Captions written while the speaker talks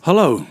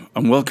Hello,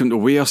 and welcome to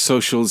We Are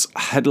Social's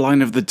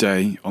headline of the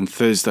day on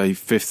Thursday,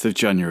 5th of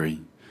January.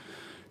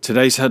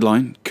 Today's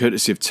headline,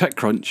 courtesy of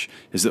TechCrunch,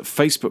 is that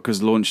Facebook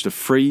has launched a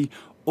free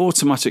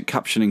automatic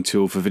captioning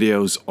tool for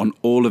videos on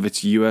all of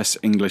its US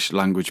English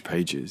language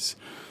pages.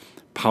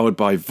 Powered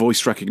by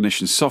voice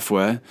recognition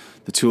software,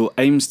 the tool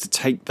aims to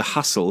take the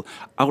hassle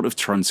out of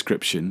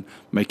transcription,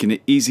 making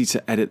it easy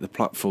to edit the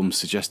platform's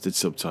suggested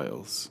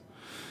subtitles.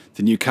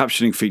 The new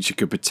captioning feature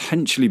could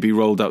potentially be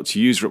rolled out to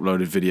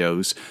user-uploaded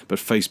videos, but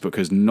Facebook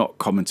has not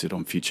commented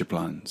on future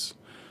plans.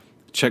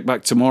 Check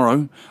back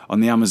tomorrow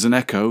on the Amazon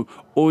Echo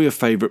or your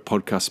favourite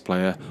podcast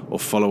player, or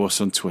follow us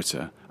on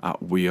Twitter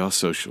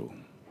 @WeAreSocial.